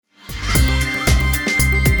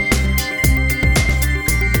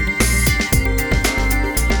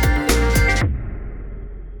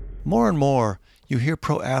and more, you hear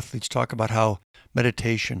pro athletes talk about how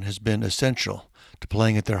meditation has been essential to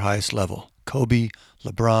playing at their highest level. Kobe,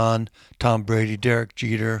 LeBron, Tom Brady, Derek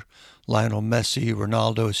Jeter, Lionel Messi,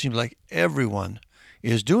 Ronaldo. It seems like everyone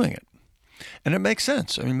is doing it. And it makes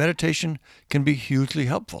sense. I mean, meditation can be hugely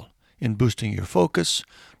helpful in boosting your focus,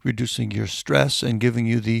 reducing your stress, and giving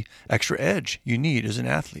you the extra edge you need as an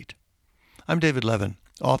athlete. I'm David Levin,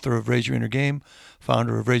 author of Raise Your Inner Game,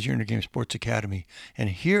 founder of Raise Your Inner Game Sports Academy. And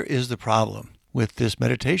here is the problem with this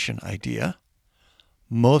meditation idea.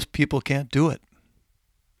 Most people can't do it.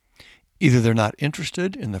 Either they're not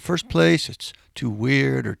interested in the first place, it's too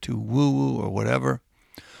weird or too woo-woo or whatever,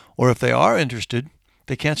 or if they are interested,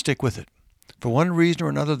 they can't stick with it. For one reason or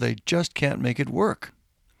another, they just can't make it work.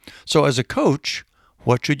 So as a coach,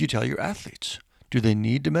 what should you tell your athletes? Do they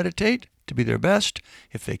need to meditate to be their best?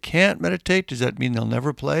 If they can't meditate, does that mean they'll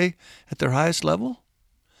never play at their highest level?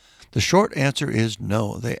 The short answer is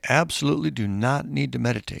no. They absolutely do not need to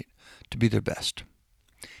meditate to be their best.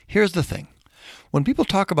 Here's the thing. When people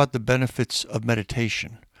talk about the benefits of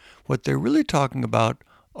meditation, what they're really talking about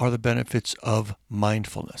are the benefits of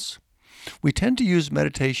mindfulness. We tend to use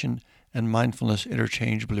meditation and mindfulness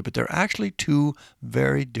interchangeably, but they're actually two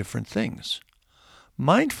very different things.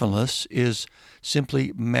 Mindfulness is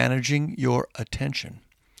simply managing your attention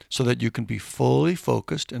so that you can be fully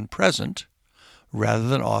focused and present rather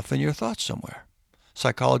than off in your thoughts somewhere.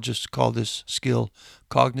 Psychologists call this skill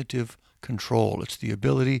cognitive control. It's the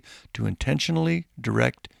ability to intentionally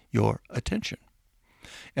direct your attention.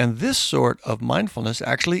 And this sort of mindfulness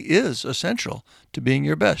actually is essential to being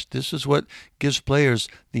your best. This is what gives players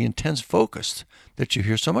the intense focus that you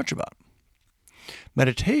hear so much about.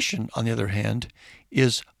 Meditation, on the other hand,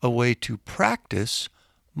 is a way to practice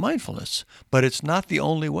mindfulness, but it's not the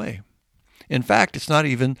only way. In fact, it's not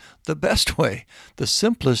even the best way. The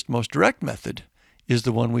simplest, most direct method is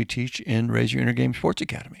the one we teach in Raise Your Inner Game Sports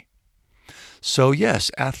Academy. So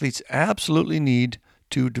yes, athletes absolutely need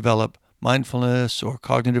to develop mindfulness or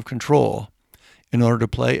cognitive control in order to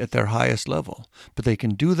play at their highest level. But they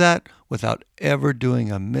can do that without ever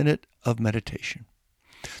doing a minute of meditation.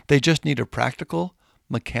 They just need a practical,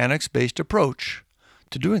 mechanics-based approach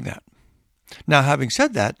to doing that. Now, having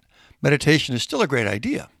said that, meditation is still a great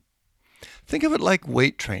idea. Think of it like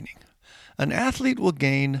weight training. An athlete will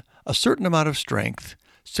gain a certain amount of strength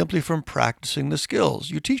simply from practicing the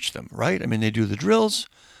skills you teach them, right? I mean, they do the drills,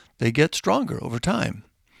 they get stronger over time.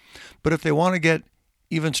 But if they want to get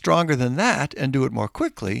even stronger than that and do it more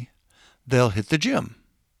quickly, they'll hit the gym.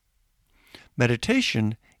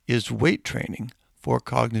 Meditation is weight training for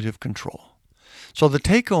cognitive control. So the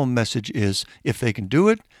take-home message is, if they can do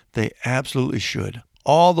it, they absolutely should.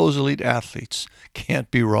 All those elite athletes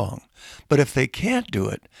can't be wrong. But if they can't do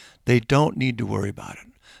it, they don't need to worry about it.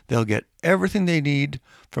 They'll get everything they need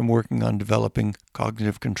from working on developing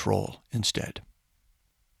cognitive control instead.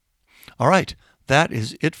 All right, that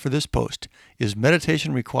is it for this post. Is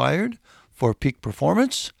meditation required for peak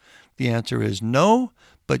performance? The answer is no,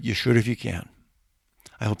 but you should if you can.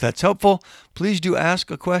 I hope that's helpful. Please do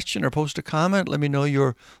ask a question or post a comment. Let me know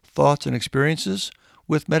your thoughts and experiences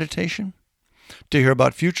with meditation. To hear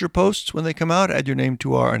about future posts when they come out, add your name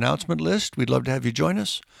to our announcement list. We'd love to have you join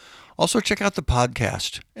us. Also, check out the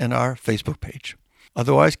podcast and our Facebook page.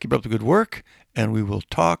 Otherwise, keep up the good work, and we will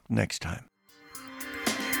talk next time.